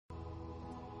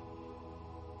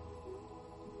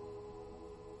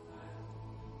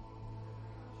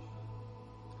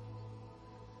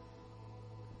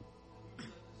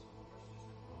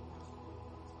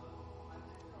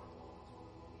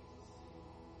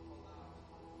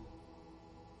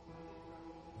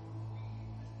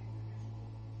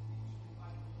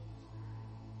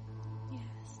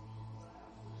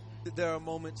that there are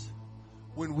moments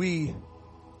when we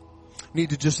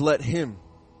need to just let Him,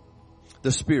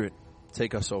 the Spirit,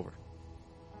 take us over.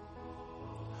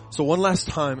 So one last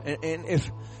time, and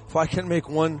if I can make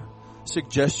one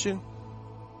suggestion,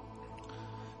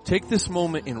 take this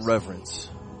moment in reverence.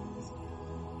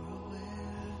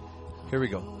 Here we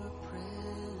go.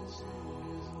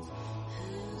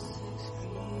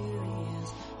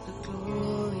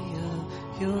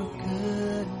 Your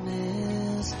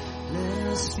goodness, let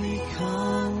us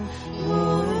become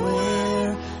more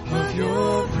aware of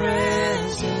your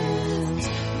presence.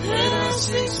 Let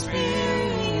us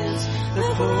experience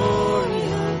the glory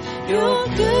of your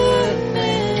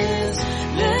goodness.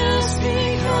 Let us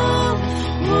become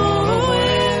more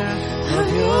aware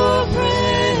of your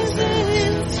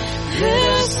presence. Let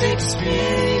us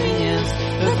experience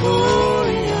the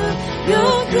glory of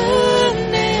your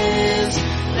goodness.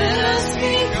 Let us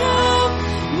become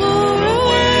more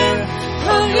aware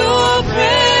of your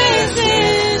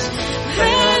presence.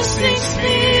 Let us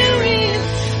experience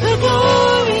the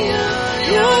glory of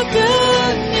your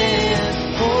goodness.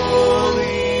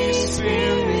 Holy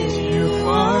Spirit, you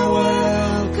are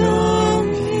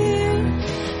welcome here.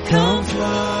 Come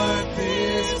flood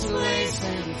this place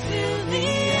and fill the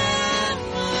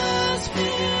atmosphere.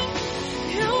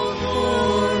 Your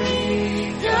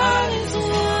glory, God, is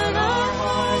what our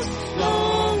hearts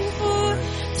long for,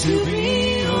 to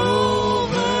be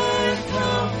overcome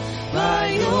by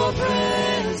your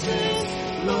presence,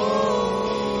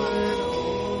 Lord.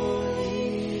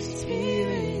 Holy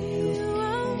Spirit, you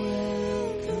are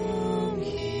welcome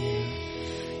here.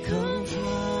 Come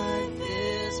flood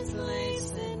this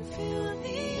place and fill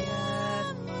the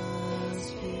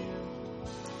atmosphere.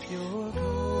 Your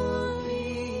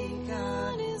glory,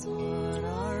 God, is what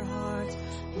our hearts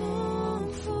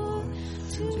long for,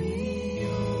 to be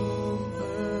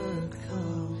overcome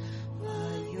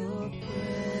by your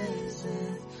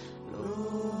presence,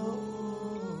 Lord.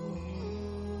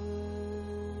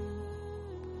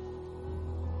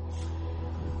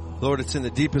 Lord, it's in the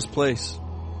deepest place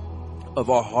of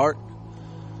our heart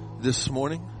this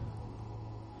morning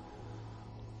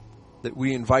that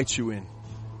we invite you in.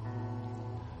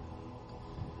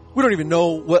 We don't even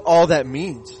know what all that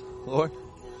means, Lord.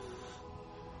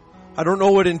 I don't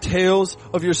know what entails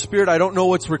of your Spirit. I don't know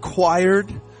what's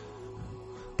required.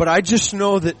 But I just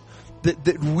know that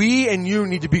we and you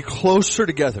need to be closer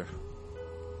together.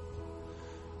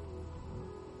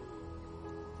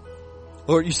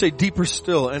 Lord, you say deeper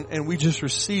still, and we just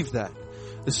received that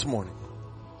this morning.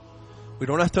 We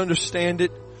don't have to understand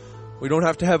it. We don't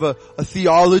have to have a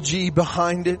theology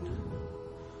behind it.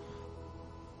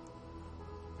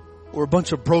 We're a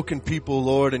bunch of broken people,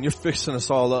 Lord, and you're fixing us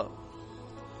all up.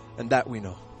 And that we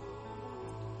know.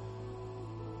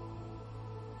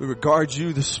 We regard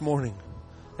you this morning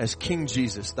as King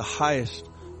Jesus, the highest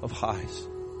of highs.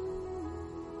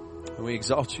 And we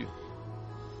exalt you,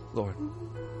 Lord.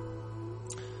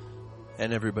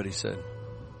 And everybody said,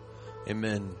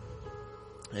 amen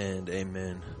and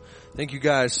amen. Thank you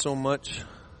guys so much.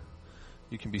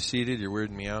 You can be seated. You're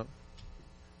weirding me out.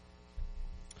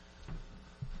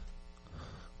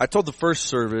 I told the first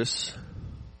service,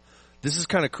 this is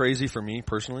kind of crazy for me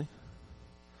personally.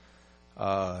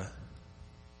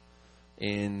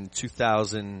 In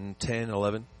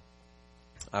 2010-11,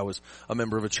 I was a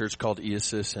member of a church called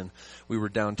Easis, and we were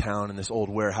downtown in this old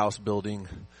warehouse building.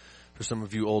 For some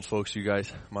of you old folks, you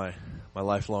guys, my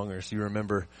lifelongers, you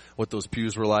remember what those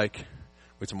pews were like,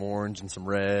 with some orange and some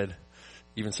red.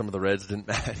 Even some of the reds didn't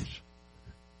match.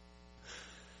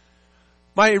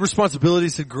 My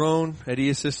responsibilities had grown at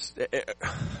Easis.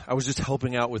 I was just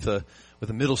helping out with a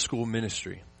middle school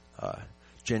ministry.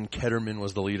 Jen Ketterman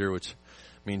was the leader, which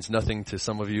means nothing to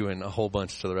some of you and a whole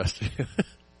bunch to the rest of you.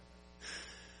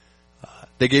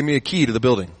 They gave me a key to the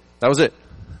building. That was it.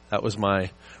 That was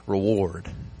my reward.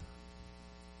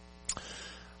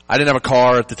 I didn't have a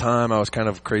car at the time. I was kind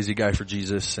of a crazy guy for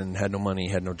Jesus and had no money,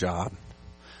 had no job.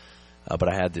 But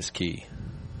I had this key.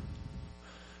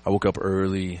 I woke up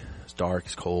early. It's dark,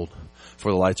 it's cold,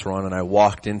 before the lights were on, and I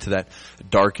walked into that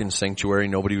darkened sanctuary.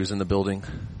 Nobody was in the building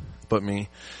but me.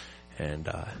 And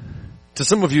to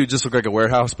some of you, it just looked like a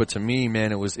warehouse, but to me,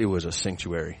 man, it was a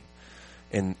sanctuary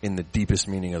in the deepest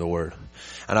meaning of the word.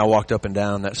 And I walked up and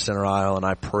down that center aisle, and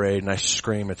I prayed, and I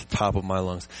screamed at the top of my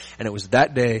lungs. And it was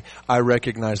that day I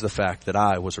recognized the fact that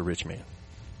I was a rich man.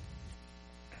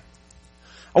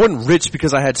 I wasn't rich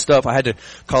because I had stuff. I had to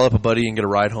call up a buddy and get a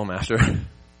ride home after.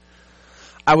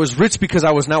 I was rich because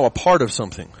I was now a part of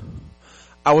something.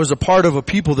 I was a part of a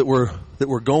people that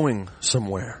were going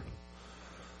somewhere.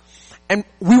 And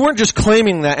we weren't just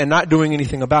claiming that and not doing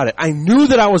anything about it. I knew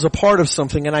that I was a part of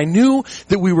something, and I knew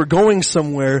that we were going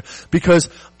somewhere because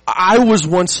I was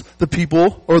once the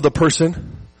people or the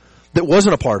person that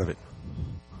wasn't a part of it,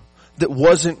 that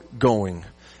wasn't going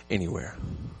anywhere.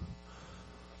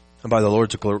 And by the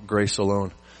Lord's grace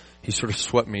alone, He sort of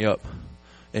swept me up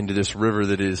into this river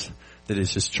that is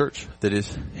His church, that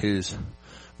is His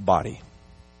body.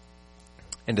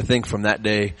 And to think from that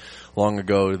day long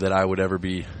ago that I would ever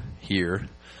be here,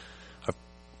 I've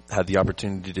had the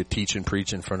opportunity to teach and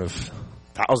preach in front of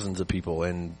thousands of people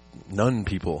and none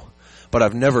people, but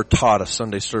I've never taught a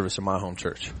Sunday service in my home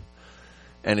church.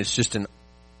 And it's just an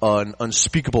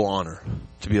unspeakable honor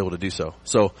to be able to do so.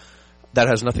 So that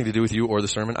has nothing to do with you or the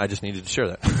sermon. I just needed to share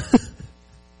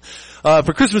that.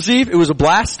 For Christmas Eve, it was a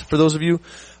blast. For those of you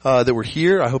that were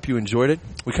here, I hope you enjoyed it.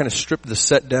 We kind of stripped the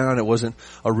set down. It wasn't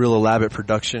a real elaborate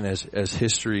production as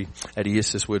history at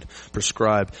ESIS would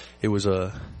prescribe. It was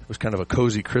kind of a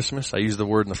cozy Christmas. I used the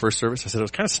word in the first service. I said it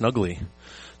was kind of snuggly.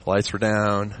 The lights were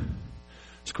down.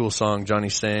 It's a cool song Johnny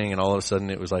sang, and all of a sudden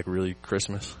it was like really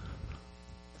Christmas.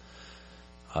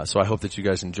 So I hope that you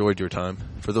guys enjoyed your time.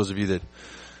 For those of you that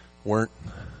weren't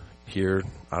here,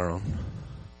 I don't know.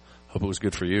 Hope it was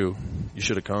good for you. You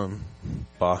should have come.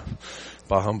 Bah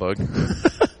humbug.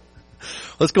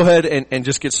 Let's go ahead and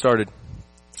just get started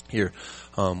here.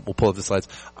 We'll pull up the slides.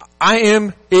 I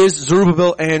am is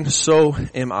Zerubbabel, and so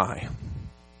am I.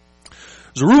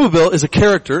 Zerubbabel is a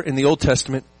character in the Old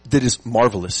Testament that is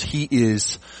marvelous. He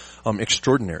is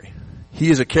extraordinary.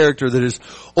 He is a character that is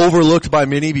overlooked by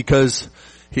many because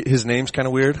his name's kind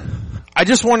of weird. I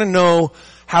just want to know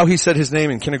how he said his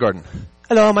name in kindergarten.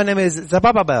 Hello, my name is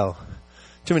Zerubbabel.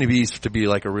 Too many B's to be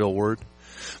like a real word.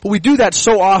 But we do that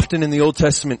so often in the Old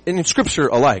Testament and in Scripture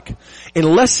alike,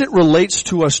 unless it relates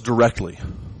to us directly.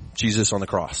 Jesus on the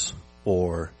cross,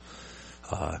 or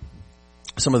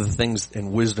some of the things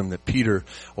and wisdom that Peter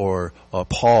or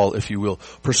Paul, if you will,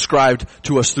 prescribed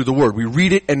to us through the Word. We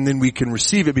read it and then we can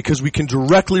receive it because we can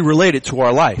directly relate it to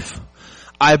our life.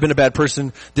 I've been a bad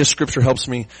person. This scripture helps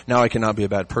me. Now I cannot be a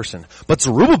bad person. But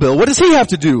Zerubbabel, what does he have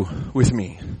to do with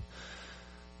me?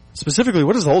 Specifically,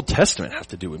 what does the Old Testament have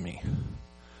to do with me?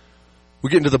 We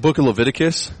get into the book of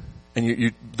Leviticus,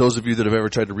 and those of you that have ever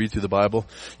tried to read through the Bible,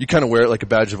 you kind of wear it like a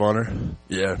badge of honor.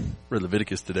 Yeah, read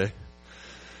Leviticus today.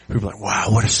 People are like, wow,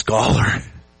 what a scholar.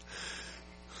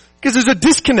 Because there's a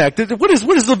disconnect. What does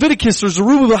Leviticus or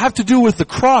Zerubbabel have to do with the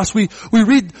cross? We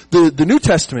read the New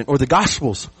Testament or the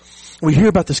Gospels. We hear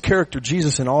about this character,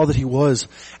 Jesus, and all that he was,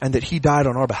 and that he died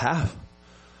on our behalf.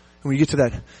 And we get to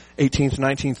that 18th,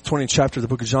 19th, 20th chapter of the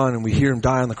book of John, and we hear him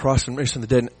die on the cross and raise from the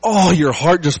dead, and oh, your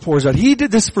heart just pours out. He did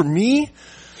this for me?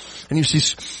 And you see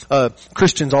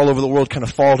Christians all over the world kind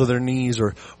of fall to their knees,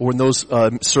 or when those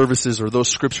services or those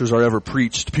scriptures are ever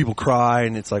preached, people cry,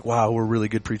 and it's like, wow, we're really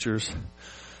good preachers.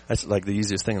 That's like the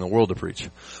easiest thing in the world to preach.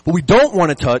 But we don't want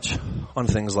to touch on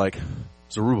things like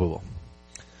Zerubbabel.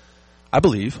 I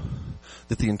believe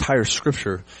that the entire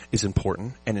scripture is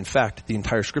important, and in fact, the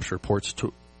entire scripture points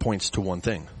to one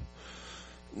thing.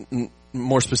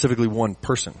 More specifically, one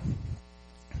person.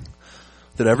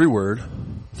 That every word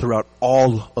throughout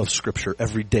all of scripture,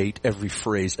 every date, every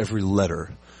phrase, every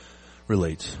letter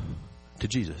relates to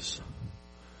Jesus.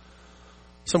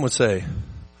 Some would say,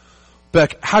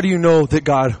 Beck, how do you know that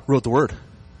God wrote the word?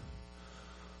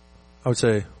 I would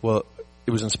say, well,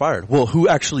 it was inspired. Well, who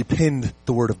actually penned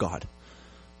the word of God?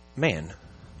 Man.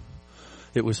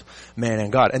 It was man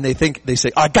and God. And they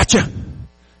say, I gotcha.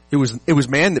 It was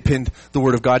man that penned the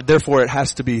word of God. Therefore, it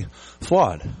has to be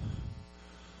flawed.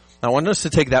 Now, I want us to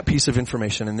take that piece of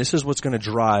information, and this is what's going to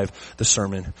drive the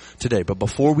sermon today. But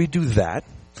before we do that,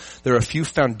 there are a few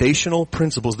foundational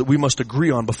principles that we must agree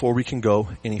on before we can go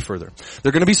any further. There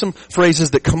are going to be some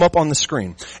phrases that come up on the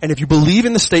screen. And if you believe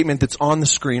in the statement that's on the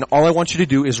screen, all I want you to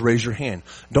do is raise your hand.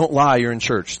 Don't lie, you're in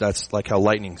church. That's like how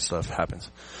lightning stuff happens.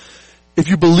 If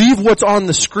you believe what's on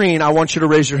the screen, I want you to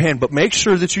raise your hand, but make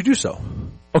sure that you do so.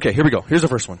 Okay, here we go. Here's the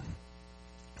first one.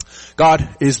 God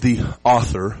is the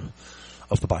author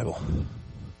of the Bible.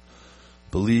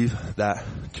 Believe that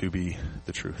to be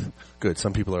the truth. Good.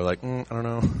 Some people are like, I don't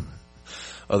know.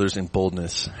 Others in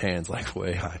boldness, hands like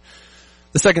way high.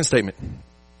 The second statement.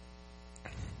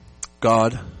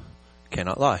 God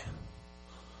cannot lie.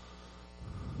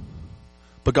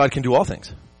 But God can do all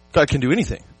things. God can do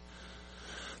anything.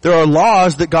 There are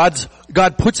laws that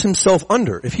God puts himself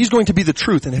under. If he's going to be the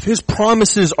truth, and if his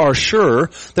promises are sure,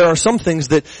 there are some things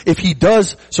that if he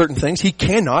does certain things, he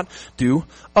cannot do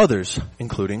others,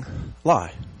 including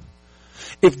lie.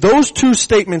 If those two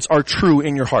statements are true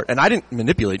in your heart, and I didn't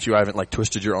manipulate you, I haven't like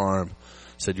twisted your arm,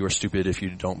 said you are stupid if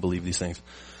you don't believe these things.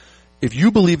 If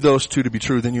you believe those two to be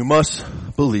true, then you must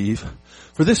believe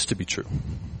for this to be true.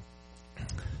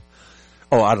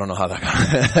 Oh, I don't know how that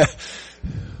got.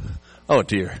 Oh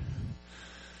dear.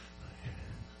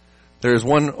 There is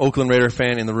one Oakland Raider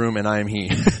fan in the room, and I am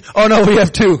he. Oh no, we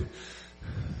have two.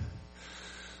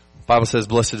 Bible says,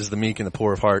 blessed is the meek and the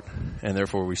poor of heart, and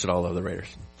therefore we should all love the Raiders.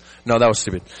 No, that was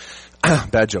stupid.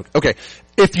 Bad joke. Okay.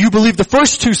 If you believe the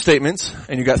first two statements,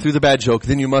 and you got through the bad joke,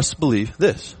 then you must believe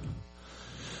this.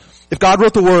 If God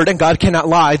wrote the Word, and God cannot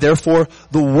lie, therefore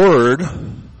the Word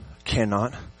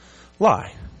cannot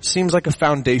lie. Seems like a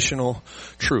foundational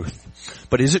truth.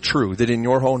 But is it true that in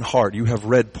your own heart you have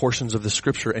read portions of the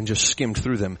Scripture and just skimmed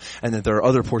through them, and that there are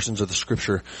other portions of the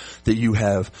Scripture that you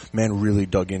have, really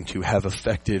dug into, have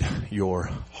affected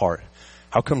your heart?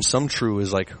 How come some true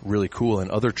is like really cool and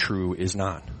other true is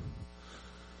not?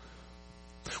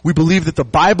 We believe that the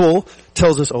Bible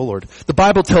tells us, the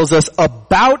Bible tells us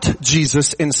about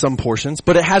Jesus in some portions,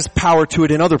 but it has power to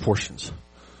it in other portions.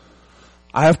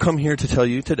 I have come here to tell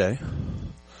you today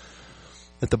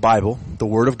that the Bible, the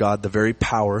Word of God, the very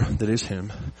power that is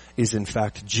Him, is in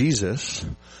fact Jesus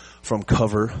from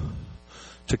cover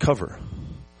to cover.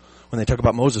 When they talk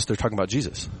about Moses, they're talking about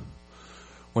Jesus.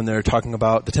 When they're talking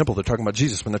about the temple, they're talking about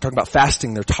Jesus. When they're talking about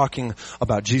fasting, they're talking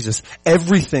about Jesus.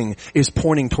 Everything is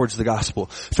pointing towards the gospel.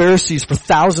 Pharisees for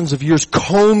thousands of years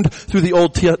combed through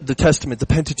the Testament, the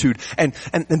Pentateuch, and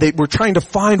they were trying to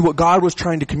find what God was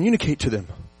trying to communicate to them.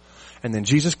 And then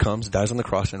Jesus comes, dies on the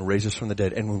cross, and raises from the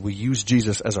dead. And when we use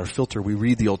Jesus as our filter, we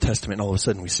read the Old Testament, and all of a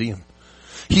sudden we see Him.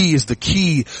 He is the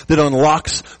key that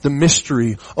unlocks the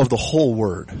mystery of the whole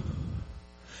Word.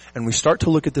 And we start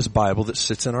to look at this Bible that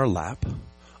sits in our lap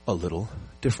a little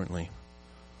differently.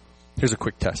 Here's a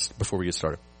quick test before we get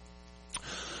started.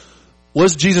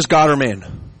 Was Jesus God or man?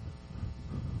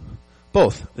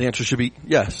 Both. The answer should be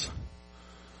yes.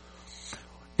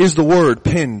 Is the Word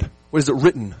penned, or is it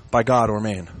written by God or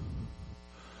man?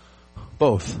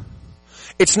 Both.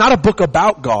 It's not a book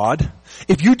about God.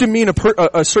 If you demean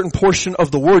a certain portion of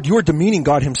the Word, you are demeaning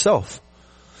God Himself.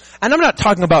 And I'm not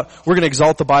talking about we're going to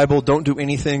exalt the Bible, don't do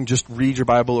anything, just read your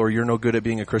Bible, or you're no good at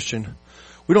being a Christian.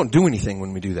 We don't do anything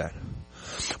when we do that.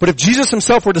 But if Jesus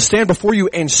Himself were to stand before you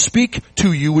and speak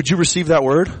to you, would you receive that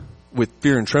Word? With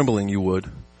fear and trembling, you would.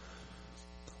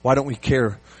 Why don't we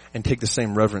care and take the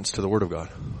same reverence to the Word of God?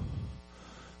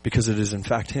 Because it is in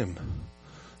fact Him.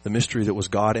 The mystery that was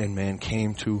God and man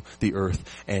came to the earth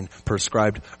and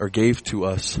prescribed or gave to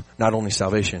us not only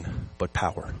salvation, but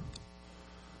power.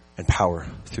 And power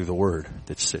through the Word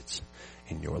that sits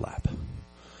in your lap.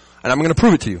 And I'm going to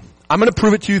prove it to you. I'm going to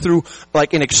prove it to you through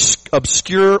like an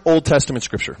obscure Old Testament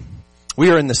scripture. We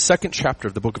are in the second chapter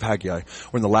of the book of Haggai.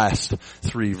 We're in the last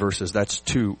 3 verses. That's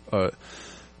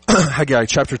Haggai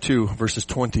chapter 2 verses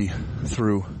 20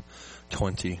 through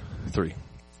 23.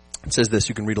 It says this,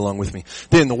 you can read along with me.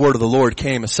 Then the word of the Lord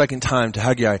came a second time to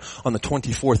Haggai on the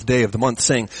 24th day of the month,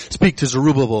 saying, speak to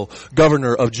Zerubbabel,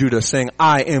 governor of Judah, saying,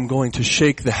 I am going to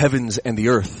shake the heavens and the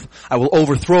earth. I will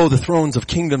overthrow the thrones of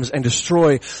kingdoms and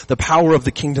destroy the power of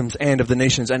the kingdoms and of the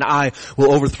nations. And I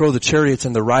will overthrow the chariots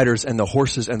and the riders, and the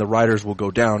horses and the riders will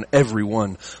go down, every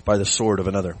one by the sword of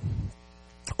another.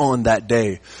 On that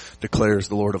day, declares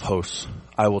the Lord of hosts,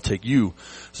 I will take you,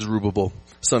 Zerubbabel,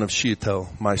 son of Shealtiel,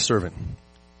 my servant,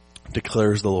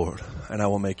 declares the Lord, and I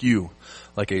will make you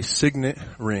like a signet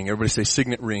ring. Everybody say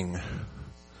signet ring.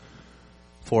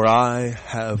 For I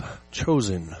have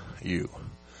chosen you,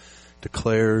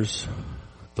 declares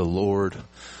the Lord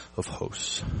of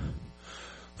hosts.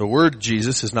 The word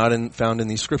Jesus is not found in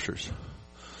these scriptures.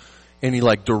 Any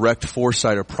like direct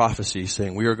foresight or prophecy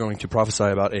saying we are going to prophesy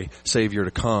about a Savior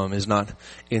to come is not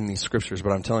in these scriptures,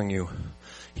 but I'm telling you,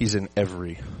 He's in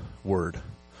every word.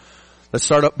 Let's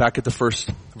start up back at the first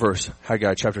verse.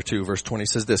 Haggai chapter 2 verse 20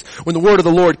 says this. When the word of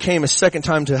the Lord came a second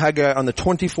time to Haggai on the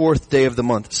 24th day of the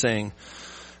month, saying,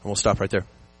 and we'll stop right there.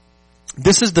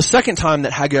 This is the second time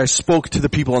that Haggai spoke to the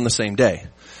people on the same day.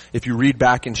 If you read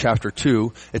back in chapter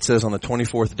 2, it says on the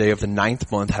 24th day of the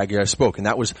 9th month, Haggai spoke. And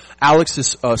that was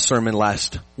Alex's sermon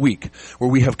last week, where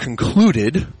we have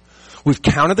concluded, we've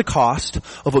counted the cost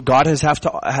of what God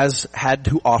has had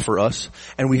to offer us,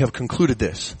 and we have concluded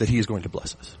this, that He is going to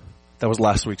bless us. That was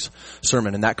last week's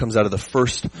sermon, and that comes out of the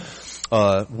first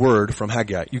word from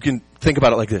Haggai. You can think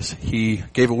about it like this. He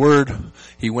gave a word,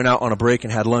 he went out on a break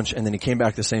and had lunch, and then he came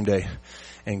back the same day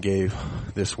and gave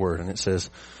this word. And it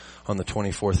says, on the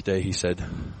 24th day, he said,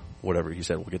 whatever he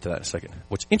said. We'll get to that in a second.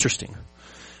 What's interesting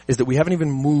is that we haven't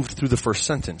even moved through the first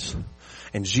sentence,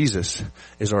 and Jesus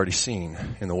is already seen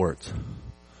in the words.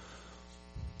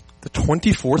 The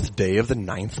 24th day of the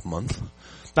 9th month,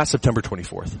 not September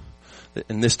 24th.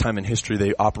 In this time in history,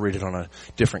 they operated on a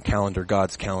different calendar,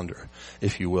 God's calendar,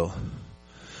 if you will.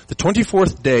 The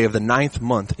 24th day of the 9th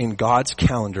month in God's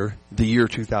calendar, the year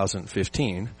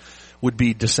 2015, would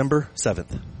be December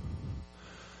 7th.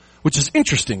 Which is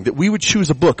interesting that we would choose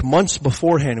a book months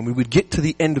beforehand and we would get to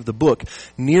the end of the book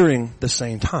nearing the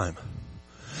same time.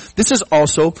 This is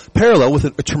also parallel with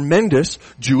a tremendous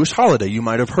Jewish holiday. You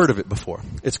might have heard of it before.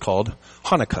 It's called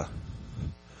Hanukkah.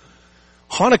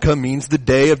 Hanukkah means the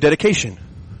day of dedication.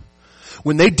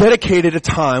 When they dedicated a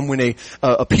time when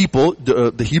a people,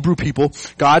 the Hebrew people,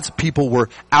 God's people were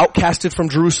outcasted from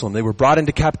Jerusalem. They were brought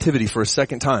into captivity for a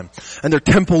second time. And their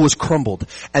temple was crumbled.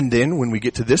 And then when we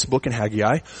get to this book in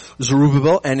Haggai,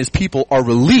 Zerubbabel and his people are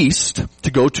released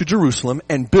to go to Jerusalem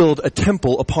and build a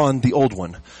temple upon the old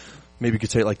one. Maybe you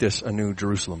could say it like this, a new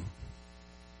Jerusalem.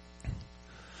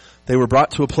 They were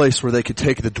brought to a place where they could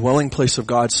take the dwelling place of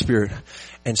God's Spirit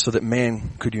and so that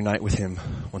man could unite with him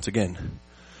once again.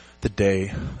 The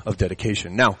day of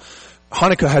dedication. Now,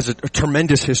 Hanukkah has a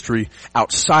tremendous history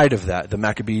outside of that, the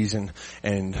Maccabees and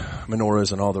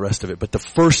menorahs and all the rest of it. But the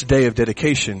first day of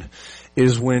dedication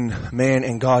is when man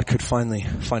and God could finally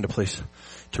find a place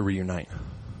to reunite.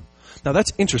 Now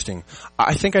that's interesting.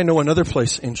 I think I know another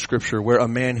place in Scripture where a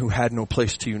man who had no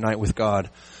place to unite with God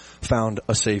found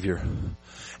a Savior.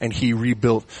 And he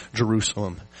rebuilt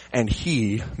Jerusalem. And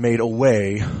he made a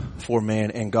way for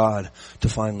man and God to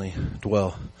finally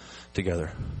dwell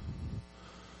together.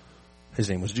 His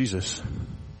name was Jesus.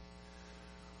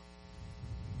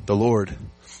 The Lord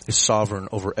is sovereign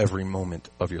over every moment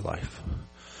of your life.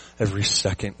 Every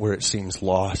second where it seems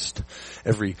lost.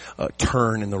 Every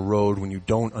turn in the road when you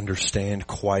don't understand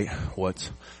quite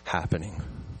what's happening.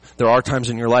 There are times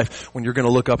in your life when you're going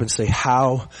to look up and say,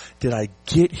 how did I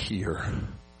get here?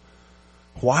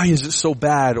 Why is it so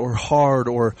bad or hard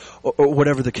or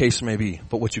whatever the case may be?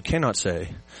 But what you cannot say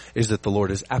is that the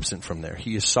Lord is absent from there.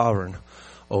 He is sovereign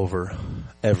over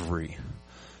every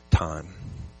time.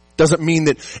 Doesn't mean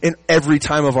that in every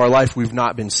time of our life we've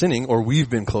not been sinning or we've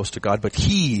been close to God, but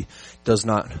He does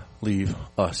not leave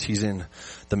us. He's in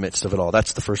the midst of it all.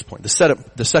 That's the first point.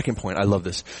 The second point, I love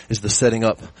this, is the setting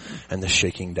up and the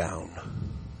shaking down.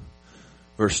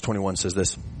 Verse 21 says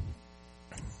this.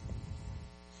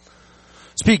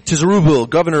 Speak to Zerubbabel,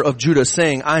 governor of Judah,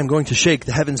 saying, I am going to shake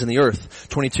the heavens and the earth.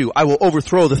 22, I will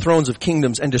overthrow the thrones of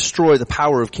kingdoms and destroy the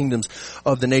power of kingdoms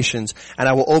of the nations. And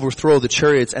I will overthrow the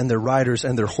chariots and their riders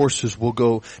and their horses will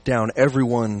go down, every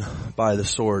one by the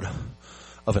sword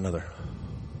of another.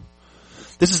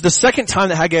 This is the second time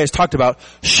that Haggai has talked about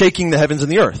shaking the heavens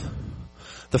and the earth.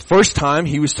 The first time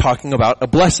he was talking about a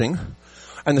blessing.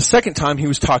 And the second time he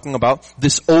was talking about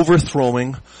this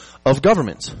overthrowing of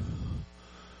governments.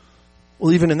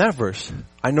 Well, even in that verse,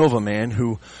 I know of a man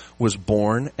who was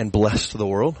born and blessed the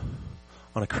world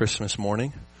on a Christmas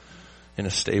morning in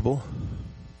a stable.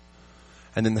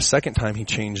 And then the second time he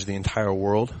changed the entire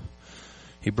world,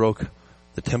 he broke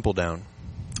the temple down,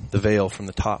 the veil from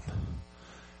the top,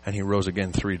 and he rose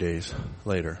again 3 days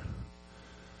later.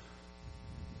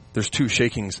 There's two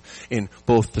shakings in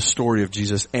both the story of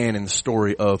Jesus and in the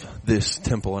story of this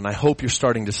temple. And I hope you're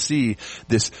starting to see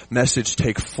this message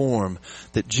take form,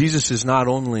 that Jesus is not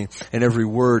only in every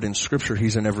word in Scripture,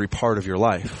 He's in every part of your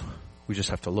life. We just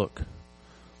have to look.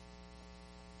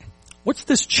 What's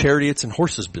this chariots and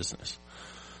horses business?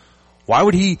 Why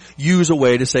would He use a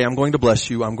way to say, I'm going to bless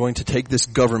you, I'm going to take this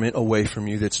government away from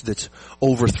you that's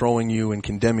overthrowing you and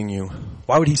condemning you?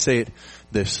 Why would He say it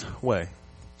this way?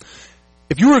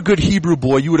 If you were a good Hebrew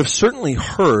boy, you would have certainly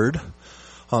heard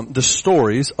the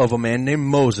stories of a man named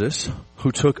Moses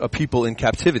who took a people in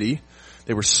captivity.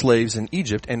 They were slaves in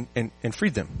Egypt and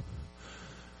freed them.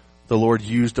 The Lord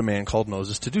used a man called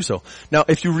Moses to do so. Now,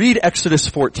 if you read Exodus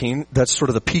 14, that's sort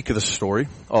of the peak of the story.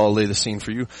 I'll lay the scene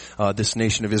for you. This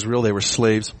nation of Israel, they were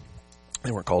slaves.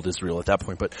 They weren't called Israel at that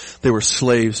point, but they were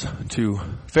slaves to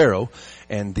Pharaoh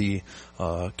and the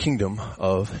kingdom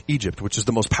of Egypt, which is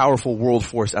the most powerful world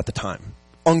force at the time.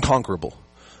 Unconquerable.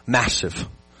 Massive.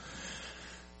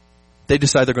 They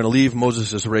decide they're going to leave.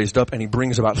 Moses is raised up and he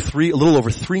brings about a little over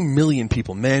 3 million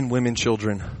people, men, women,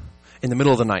 children, in the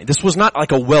middle of the night. This was not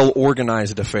like a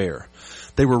well-organized affair.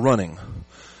 They were running,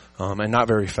 and not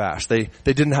very fast. They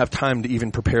didn't have time to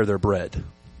even prepare their bread.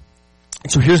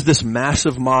 And so here's this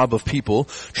massive mob of people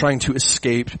trying to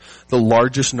escape the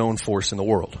largest known force in the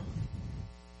world.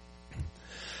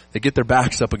 They get their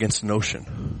backs up against an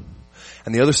ocean.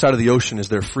 And the other side of the ocean is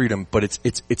their freedom, but it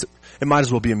might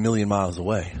as well be 1,000,000 miles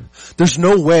away. There's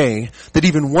no way that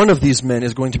even one of these men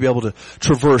is going to be able to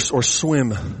traverse or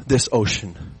swim this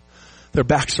ocean. Their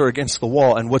backs are against the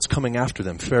wall, and what's coming after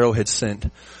them? Pharaoh had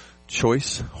sent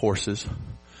choice horses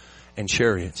and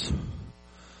chariots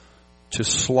to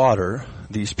slaughter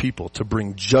these people, to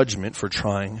bring judgment for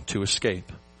trying to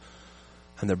escape.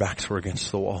 And their backs were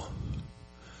against the wall.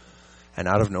 And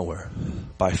out of nowhere,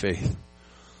 by faith,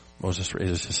 Moses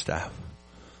raises his staff.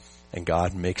 And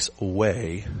God makes a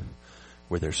way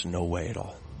where there's no way at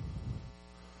all.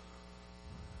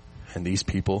 And these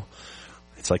people,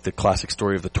 it's like the classic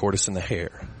story of the tortoise and the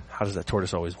hare. How does that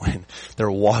tortoise always win? They're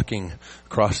walking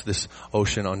across this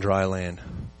ocean on dry land.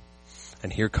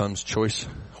 And here comes choice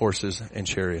horses and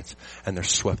chariots. And they're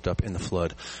swept up in the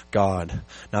flood. God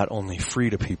not only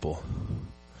freed a people,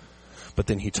 but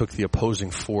then he took the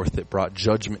opposing force that brought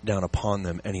judgment down upon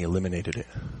them and he eliminated it.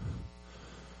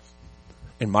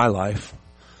 In my life,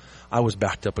 I was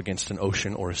backed up against an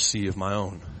ocean or a sea of my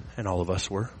own. And all of us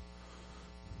were.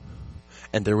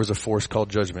 And there was a force called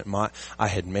judgment. I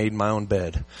had made my own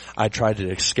bed. I tried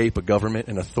to escape a government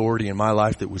and authority in my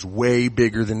life that was way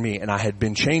bigger than me. And I had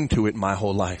been chained to it my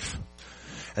whole life.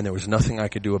 And there was nothing I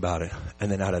could do about it.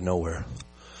 And then out of nowhere,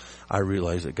 I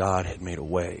realized that God had made a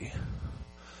way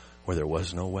where there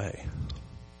was no way.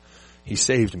 He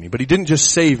saved me. But he didn't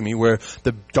just save me where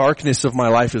the darkness of my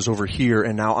life is over here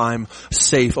and now I'm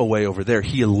safe away over there.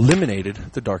 He eliminated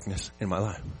the darkness in my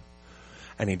life.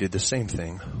 And he did the same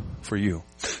thing for you.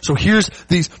 So here's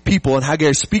these people, and Haggai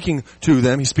is speaking to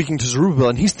them. He's speaking to Zerubbabel,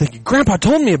 and he's thinking, Grandpa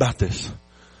told me about this.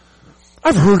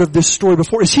 I've heard of this story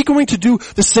before. Is he going to do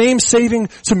the same saving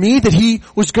to me that he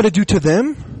was going to do to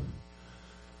them?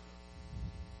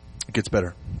 It gets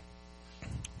better.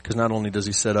 Because not only does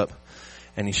he set up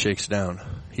and he shakes down,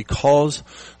 he calls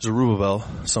Zerubbabel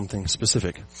something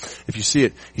specific. If you see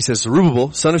it, he says,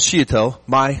 Zerubbabel, son of Shealtiel,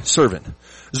 my servant.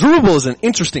 Zerubbabel is an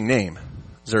interesting name.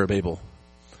 Zerubbabel.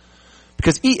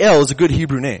 Because El is a good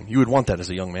Hebrew name. You would want that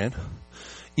as a young man.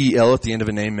 El at the end of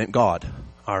a name meant God.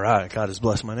 Alright, God has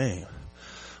blessed my name.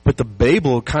 But the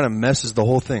Babel kind of messes the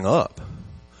whole thing up.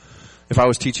 If I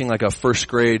was teaching like a first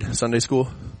grade Sunday school,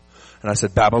 and I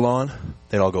said Babylon,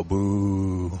 they'd all go,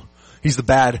 boo. This is the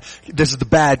bad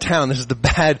town. This is the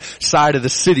bad side of the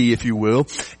city, if you will,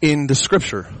 in the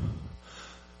scripture.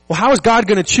 Well, how is God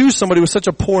going to choose somebody with such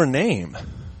a poor name?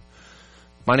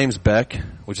 My name's Beck,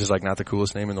 which is like not the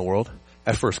coolest name in the world,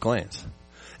 at first glance.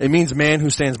 It means man who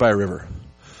stands by a river,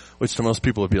 which to most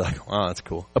people would be like, wow, that's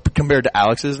cool. Compared to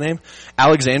Alex's name,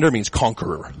 Alexander means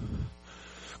conqueror.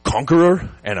 Conqueror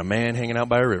and a man hanging out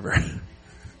by a river.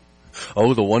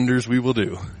 Oh, the wonders we will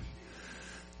do.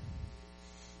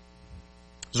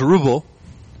 Zerubbabel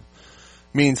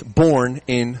means born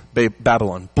in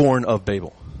Babylon, born of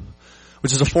Babel,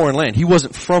 which is a foreign land. He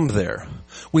wasn't from there.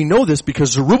 We know this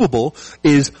because Zerubbabel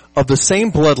is of the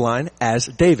same bloodline as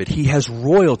David. He has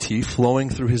royalty flowing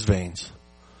through his veins.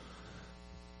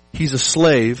 He's a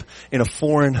slave in a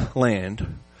foreign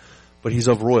land, but he's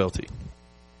of royalty.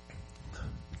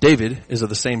 David is of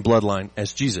the same bloodline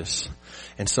as Jesus.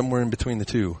 And somewhere in between the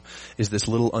two is this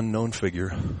little unknown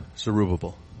figure,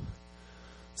 Zerubbabel.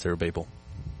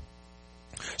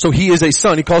 So he is a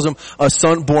son. He calls him a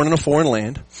son born in a foreign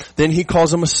land. Then he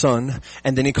calls him a son,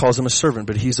 and then he calls him a servant,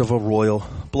 but he's of a royal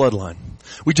bloodline.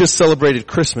 We just celebrated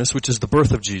Christmas, which is the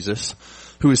birth of Jesus,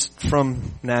 who is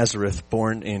from Nazareth,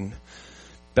 born in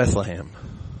Bethlehem,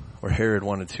 where Herod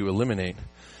wanted to eliminate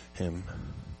him.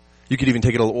 You could even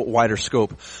take it a wider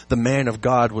scope. The man of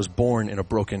God was born in a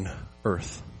broken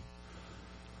earth.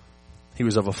 He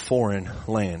was of a foreign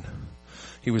land.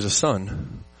 He was a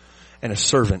son and a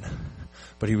servant,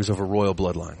 but he was of a royal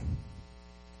bloodline.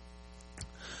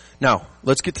 Now,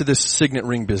 let's get to this signet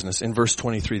ring business. In verse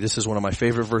 23, this is one of my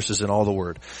favorite verses in all the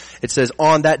Word. It says,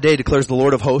 on that day declares the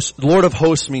Lord of hosts. Lord of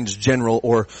hosts means general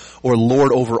or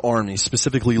Lord over armies,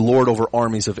 specifically Lord over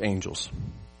armies of angels.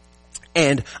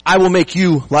 And I will make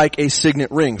you like a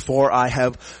signet ring, for I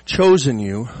have chosen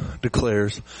you,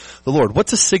 declares the Lord.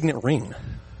 What's a signet ring?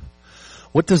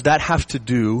 What does that have to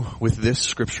do with this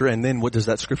scripture? And then what does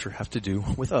that scripture have to do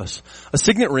with us? A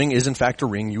signet ring is in fact a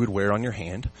ring you would wear on your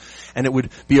hand. And it would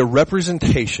be a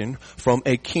representation from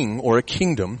a king or a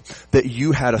kingdom that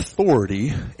you had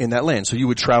authority in that land. So you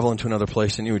would travel into another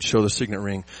place and you would show the signet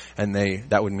ring, and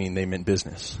that would mean they meant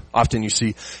business. Often you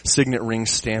see signet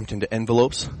rings stamped into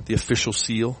envelopes, the official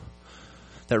seal.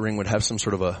 That ring would have some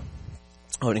sort of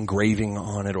an engraving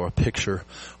on it or a picture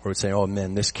where it would say, oh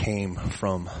man, this came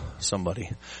from somebody.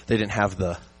 They didn't have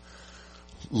the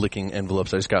licking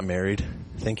envelopes. I just got married.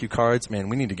 Thank you cards. Man,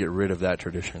 we need to get rid of that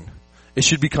tradition. It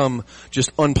should become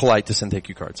just unpolite to send thank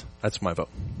you cards. That's my vote.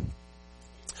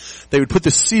 They would put the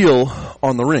seal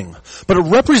on the ring. But it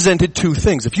represented two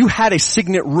things. If you had a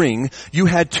signet ring, you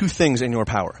had two things in your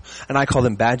power. And I call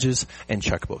them badges and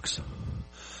checkbooks.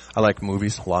 I like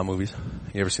movies, law movies.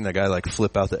 You ever seen that guy like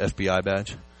flip out the FBI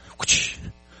badge?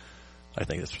 I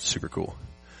think that's super cool.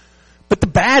 But the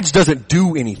badge doesn't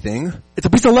do anything. It's a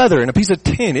piece of leather and a piece of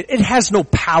tin. It has no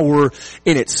power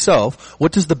in itself.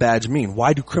 What does the badge mean?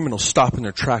 Why do criminals stop in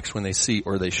their tracks when they see,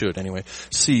 or they should anyway,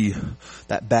 see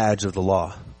that badge of the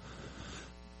law?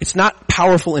 It's not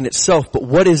powerful in itself, but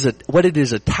what it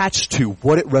is attached to,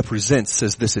 what it represents,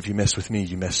 says this: if you mess with me,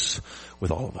 you mess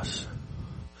with all of us.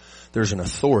 There's an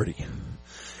authority.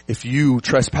 If you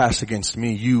trespass against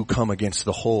me, you come against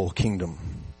the whole kingdom.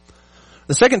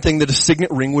 The second thing that a signet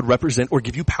ring would represent or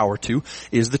give you power to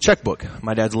is the checkbook.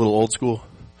 My dad's a little old school.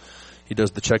 He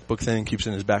does the checkbook thing, keeps it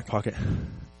in his back pocket.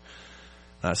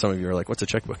 Some of you are like, what's a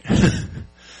checkbook?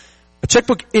 A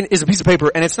checkbook is a piece of paper,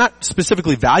 and it's not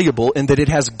specifically valuable in that it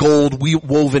has gold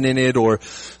woven in it or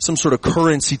some sort of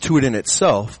currency to it in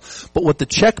itself. But what the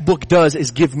checkbook does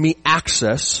is give me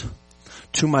access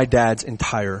to my dad's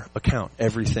entire account,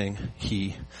 everything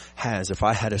he has. If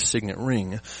I had a signet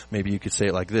ring, maybe you could say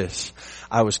it like this: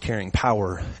 I was carrying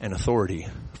power and authority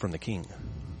from the king.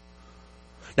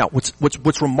 Now,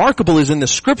 what's remarkable is in the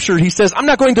scripture, he says, I'm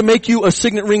not going to make you a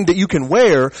signet ring that you can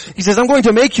wear. He says, I'm going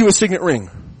to make you a signet ring.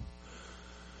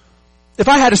 If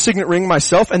I had a signet ring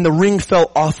myself and the ring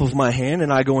fell off of my hand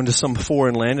and I go into some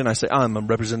foreign land and I say, I'm a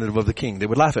representative of the king, they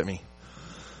would laugh at me.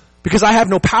 Because I have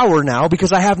no power now,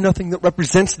 because I have nothing that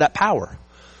represents that power.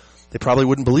 They probably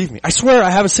wouldn't believe me. I swear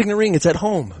I have a signet ring, it's at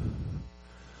home.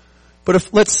 But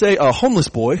if, let's say, a homeless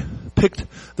boy picked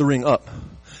the ring up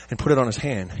and put it on his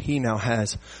hand, he now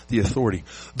has the authority.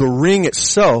 The ring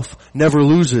itself never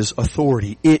loses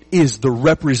authority. It is the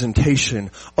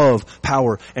representation of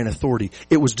power and authority.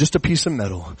 It was just a piece of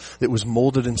metal that was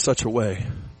molded in such a way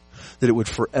that it would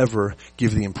forever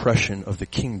give the impression of the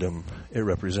kingdom it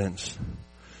represents.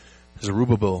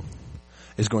 Zerubbabel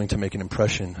is going to make an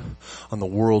impression on the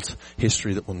world's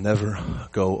history that will never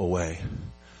go away.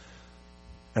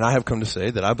 And I have come to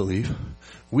say that I believe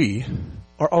we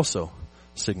are also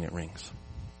signet rings.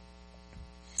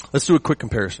 Let's do a quick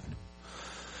comparison.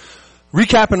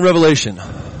 Recap in Revelation.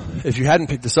 If you hadn't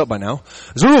picked this up by now,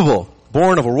 Zerubbabel,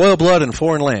 born of a royal blood in a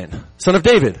foreign land, son of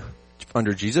David,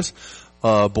 under Jesus,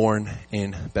 born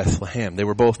in Bethlehem. They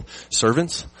were both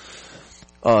servants.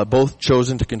 Both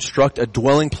chosen to construct a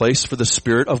dwelling place for the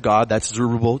Spirit of God. That's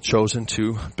Zerubbabel, chosen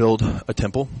to build a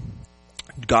temple.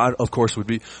 God, of course,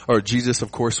 Jesus,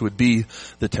 of course, would be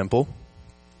the temple.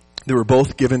 They were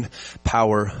both given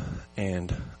power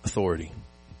and authority.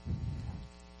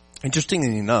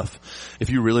 Interestingly enough, if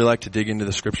you really like to dig into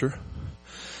the scripture,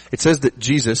 it says that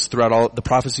Jesus, throughout all the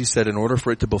prophecy, said in order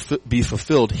for it to be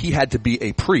fulfilled, he had to be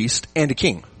a priest and a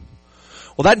king.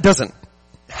 Well, that doesn't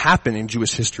happen in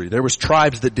Jewish history. There was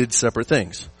tribes that did separate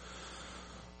things.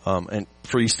 And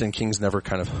priests and kings never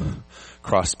kind of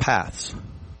crossed paths.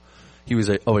 He was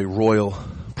a royal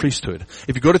priesthood.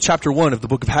 If you go to chapter 1 of the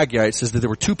book of Haggai, it says that there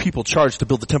were two people charged to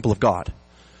build the temple of God.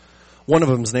 One of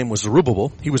them's name was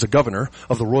Zerubbabel. He was a governor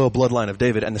of the royal bloodline of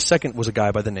David. And the second was a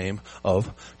guy by the name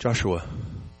of Joshua.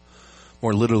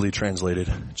 More literally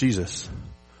translated, Jesus.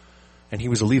 And he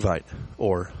was a Levite,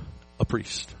 or a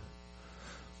priest.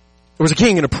 There was a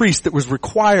king and a priest that was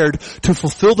required to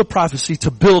fulfill the prophecy to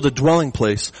build a dwelling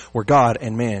place where God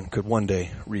and man could one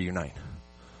day reunite.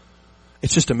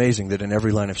 It's just amazing that in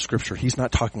every line of scripture, he's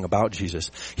not talking about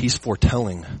Jesus. He's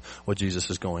foretelling what Jesus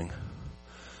is going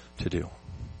to do.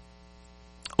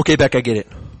 Okay, Beck, I get it.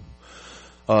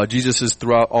 Jesus is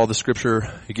throughout all the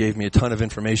scripture. He gave me a ton of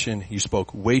information. You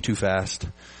spoke way too fast.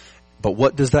 But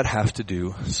what does that have to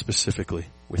do specifically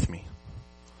with me?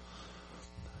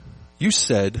 You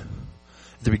said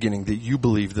at the beginning that you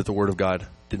believed that the Word of God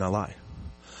did not lie.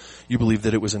 You believed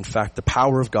that it was in fact the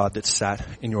power of God that sat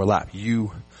in your lap.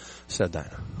 You said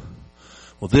that.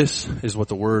 Well, this is what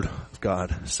the Word of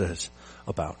God says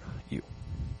about you.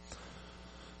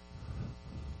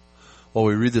 While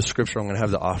we read this scripture, I'm going to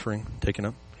have the offering taken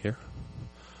up here.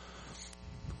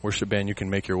 Worship band, you can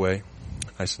make your way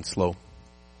nice and slow.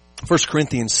 1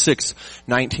 Corinthians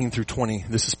 6:19-20.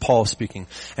 This is Paul speaking.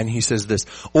 And he says this: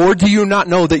 Or do you not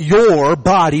know that your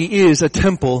body is a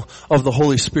temple of the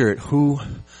Holy Spirit who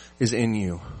is in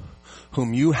you,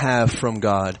 whom you have from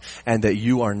God, and that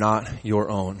you are not your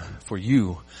own, for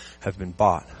you have been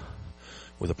bought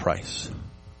with a price.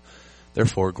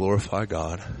 Therefore glorify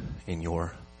God in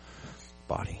your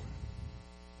body.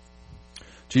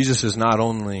 Jesus is not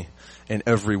only in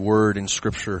every word in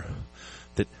Scripture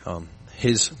that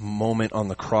his moment on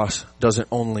the cross doesn't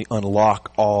only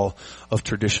unlock all of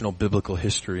traditional biblical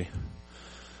history.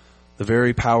 The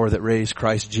very power that raised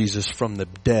Christ Jesus from the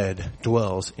dead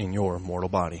dwells in your mortal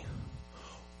body.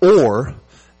 Or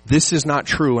this is not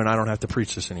true and I don't have to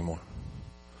preach this anymore.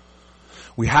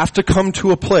 We have to come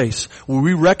to a place where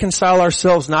we reconcile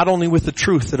ourselves not only with the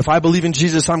truth that if I believe in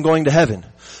Jesus, I'm going to heaven,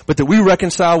 but that we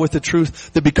reconcile with the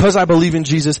truth that because I believe in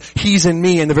Jesus, He's in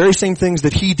me, and the very same things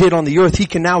that He did on the earth, He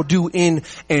can now do in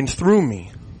and through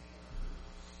me.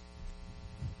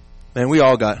 Man, we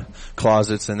all got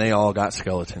closets and they all got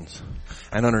skeletons.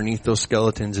 And underneath those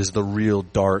skeletons is the real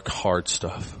dark, hard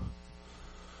stuff.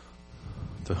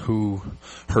 The who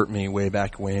hurt me way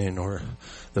back when, or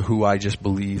the who I just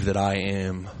believe that I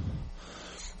am,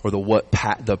 or the what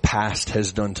the past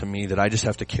has done to me that I just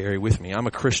have to carry with me. I'm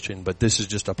a Christian, but this is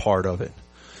just a part of it.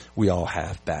 We all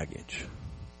have baggage.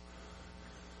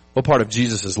 What part of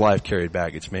Jesus' life carried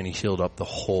baggage? Man, He healed up the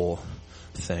whole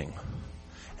thing.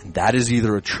 And that is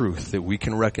either a truth that we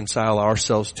can reconcile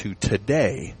ourselves to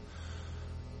today,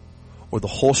 or the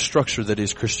whole structure that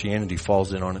is Christianity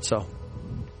falls in on itself.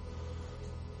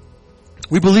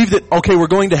 We believe that, okay, we're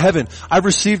going to heaven. I've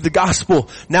received the gospel.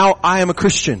 Now I am a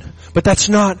Christian. But that's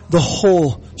not the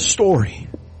whole story.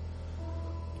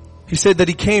 He said that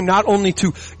He came not only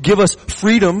to give us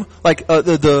freedom, like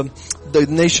the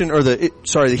nation, or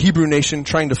the Hebrew nation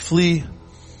trying to flee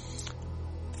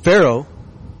Pharaoh,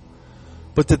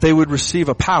 but that they would receive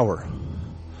a power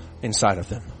inside of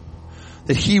them.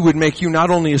 That He would make you not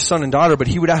only a son and daughter, but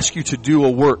He would ask you to do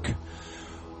a work.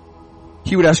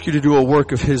 He would ask you to do a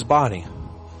work of His body.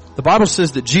 The Bible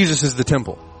says that Jesus is the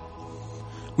temple.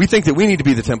 We think that we need to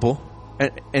be the temple,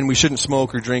 and we shouldn't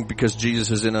smoke or drink because Jesus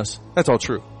is in us. That's all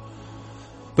true.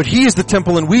 But He is the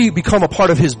temple, and we become a part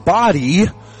of His body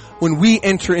when we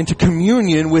enter into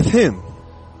communion with Him.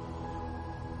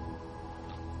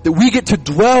 That we get to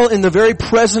dwell in the very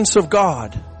presence of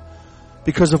God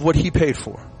because of what He paid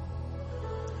for.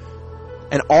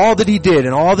 And all that He did,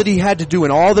 and all that He had to do,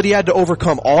 and all that He had to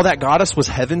overcome, all that got us was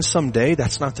heaven someday.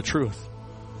 That's not the truth.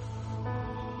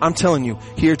 I'm telling you,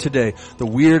 here today, the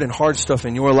weird and hard stuff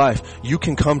in your life, you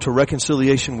can come to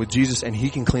reconciliation with Jesus and He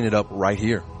can clean it up right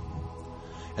here.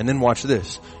 And then watch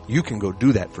this. You can go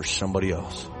do that for somebody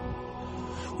else.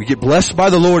 We get blessed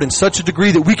by the Lord in such a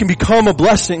degree that we can become a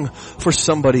blessing for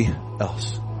somebody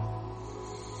else.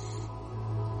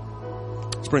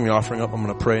 Let's bring the offering up. I'm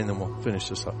going to pray and then we'll finish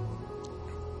this up.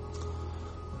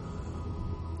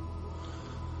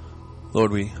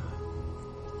 Lord, we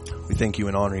thank You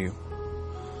and honor You.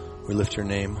 We lift Your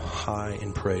name high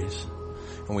in praise.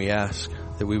 And we ask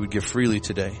that we would give freely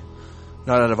today,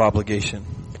 not out of obligation,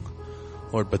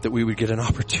 Lord, but that we would get an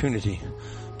opportunity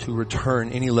to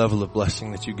return any level of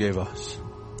blessing that You gave us.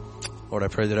 Lord, I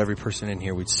pray that every person in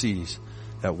here would seize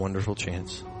that wonderful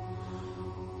chance.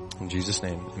 In Jesus'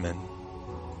 name, amen.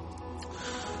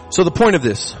 So the point of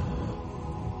this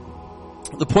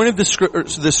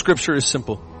scripture is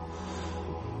simple.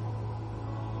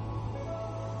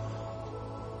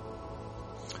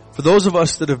 For those of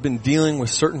us that have been dealing with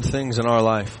certain things in our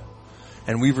life,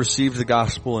 and we've received the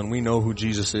gospel and we know who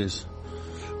Jesus is,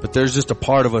 but there's just a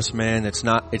part of us, man, it's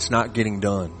not getting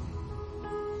done.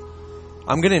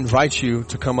 I'm going to invite you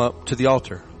to come up to the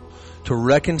altar to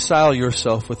reconcile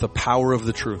yourself with the power of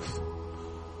the truth.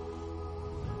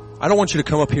 I don't want you to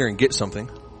come up here and get something.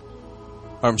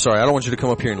 I'm sorry, I don't want you to come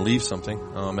up here and leave something.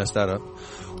 I'll mess that up.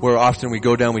 Where often we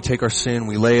go down, we take our sin,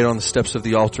 we lay it on the steps of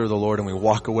the altar of the Lord, and we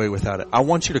walk away without it. I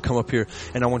want you to come up here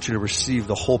and I want you to receive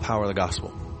the whole power of the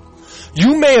gospel.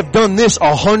 You may have done this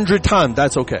 100 times.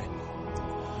 That's okay.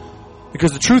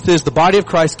 Because the truth is, the body of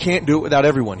Christ can't do it without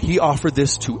everyone. He offered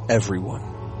this to everyone.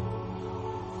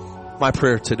 My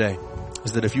prayer today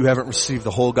is that if you haven't received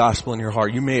the whole gospel in your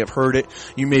heart, you may have heard it,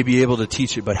 you may be able to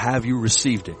teach it, but have you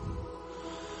received it?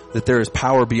 That there is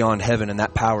power beyond heaven, and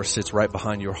that power sits right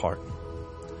behind your heart.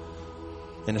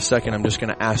 In a second, I'm just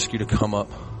going to ask you to come up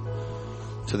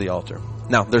to the altar.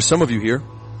 Now, there's some of you here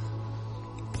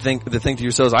that think to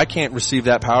yourselves, I can't receive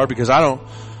that power because I don't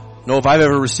know if I've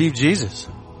ever received Jesus.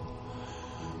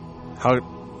 How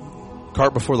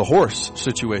cart before the horse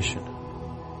situation.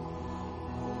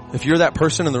 If you're that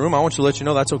person in the room, I want to let you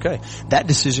know that's okay. That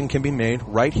decision can be made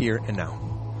right here and now.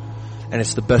 And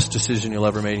it's the best decision you'll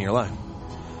ever make in your life.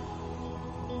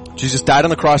 Jesus died on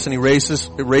the cross and He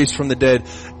raised from the dead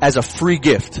as a free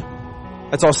gift.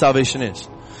 That's all salvation is.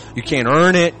 You can't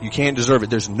earn it. You can't deserve it.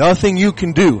 There's nothing you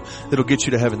can do that'll get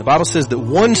you to heaven. The Bible says that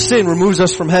one sin removes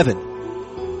us from heaven.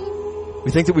 We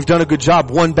think that we've done a good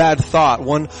job. One bad thought,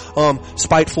 one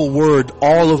spiteful word,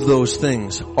 all of those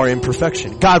things are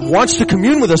imperfection. God wants to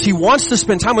commune with us. He wants to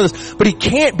spend time with us, but He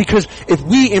can't, because if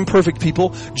we imperfect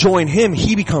people join Him,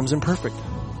 He becomes imperfect.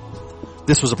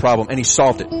 This was a problem, and He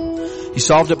solved it. He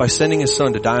solved it by sending His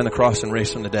Son to die on the cross and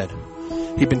raise from the dead.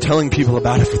 He'd been telling people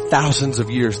about it for thousands of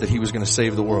years that he was going to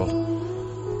save the world.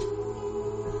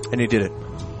 And he did it.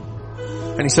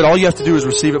 And he said, all you have to do is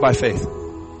receive it by faith.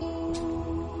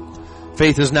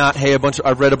 Faith is not, hey,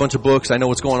 I've read a bunch of books, I know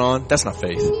what's going on. That's not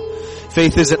faith.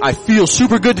 Faith isn't, I feel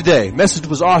super good today. Message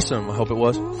was awesome. I hope it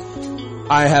was.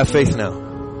 I have faith now.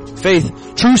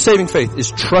 Faith, true saving faith,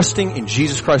 is trusting in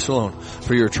Jesus Christ alone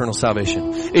for your eternal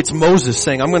salvation. It's Moses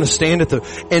saying, I'm going to stand at the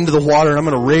end of the water and I'm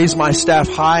going to raise my staff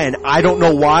high, and I don't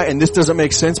know why, and this doesn't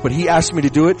make sense, but he asked me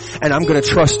to do it, and I'm going to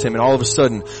trust him. And all of a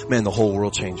sudden, man, the whole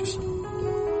world changes.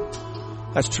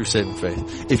 That's true saving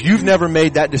faith. If you've never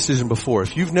made that decision before,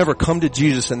 if you've never come to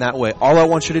Jesus in that way, all I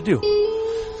want you to do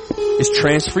is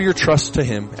transfer your trust to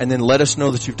him, and then let us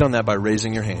know that you've done that by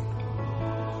raising your hand.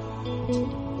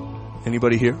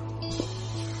 Anybody here?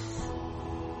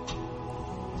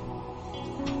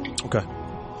 Okay.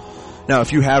 Now,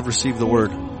 if you have received the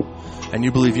word and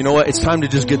you believe, you know what, it's time to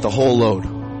just get the whole load.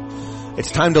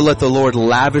 It's time to let the Lord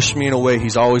lavish me in a way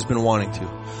he's always been wanting to.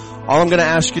 All I'm going to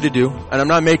ask you to do, and I'm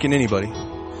not making anybody,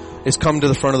 is come to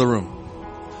the front of the room.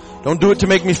 Don't do it to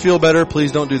make me feel better.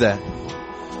 Please don't do that.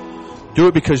 Do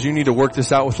it because you need to work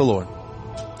this out with the Lord.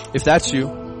 If that's you,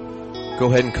 go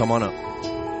ahead and come on up.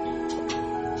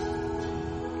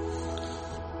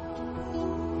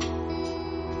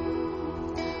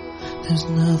 There's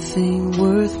nothing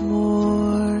worth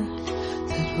more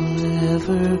that will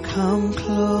ever come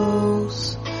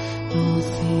close.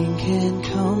 Nothing can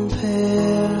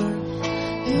compare.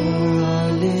 You're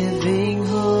our living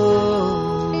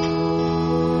hope.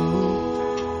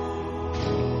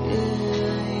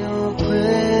 In your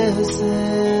presence,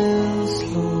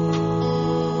 Lord.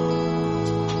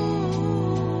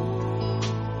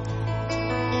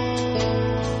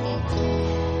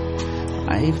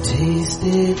 I've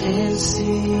tasted and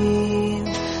seen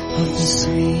of the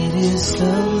sweetest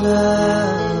of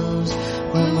loves,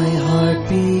 where my heart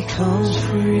becomes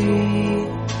free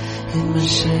and my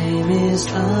shame is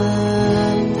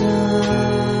undone.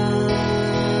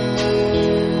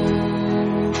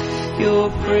 Your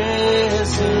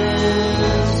presence,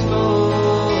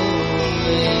 Lord,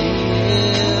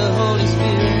 yeah, Holy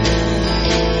Spirit.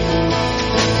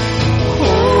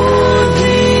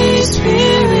 Holy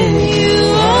Spirit, you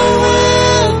are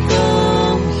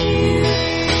welcome here.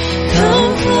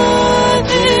 Come flood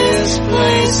this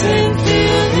place and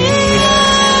fill the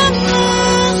atmosphere.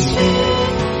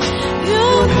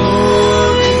 Your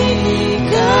glory,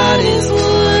 God, is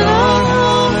what our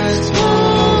hearts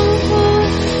long for.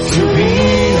 To be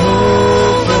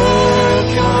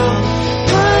overcome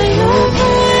by your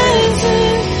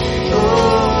presence,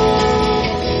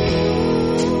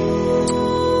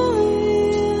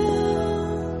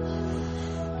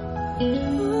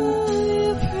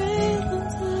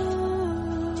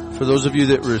 For those of you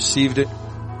that received it,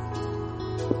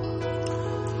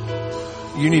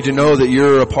 you need to know that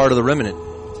you're a part of the remnant.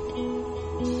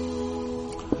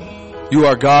 You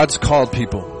are God's called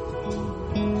people.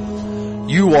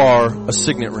 You are a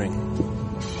signet ring.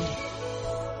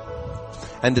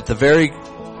 And that the very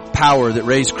power that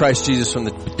raised Christ Jesus from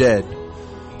the dead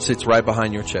sits right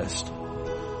behind your chest.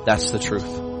 That's the truth.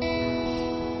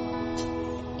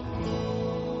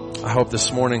 I hope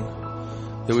this morning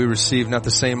that we receive not the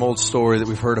same old story that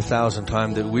we've heard 1,000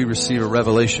 times, that we receive a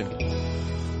revelation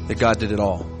that God did it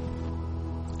all.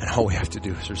 And all we have to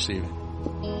do is receive it.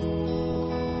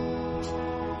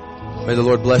 May the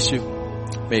Lord bless you.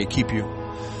 May He keep you.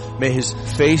 May His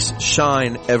face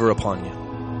shine ever upon you.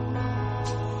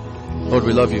 Lord,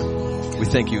 we love you. We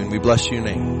thank you and we bless your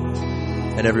name.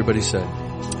 And everybody said,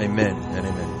 amen and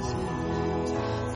amen.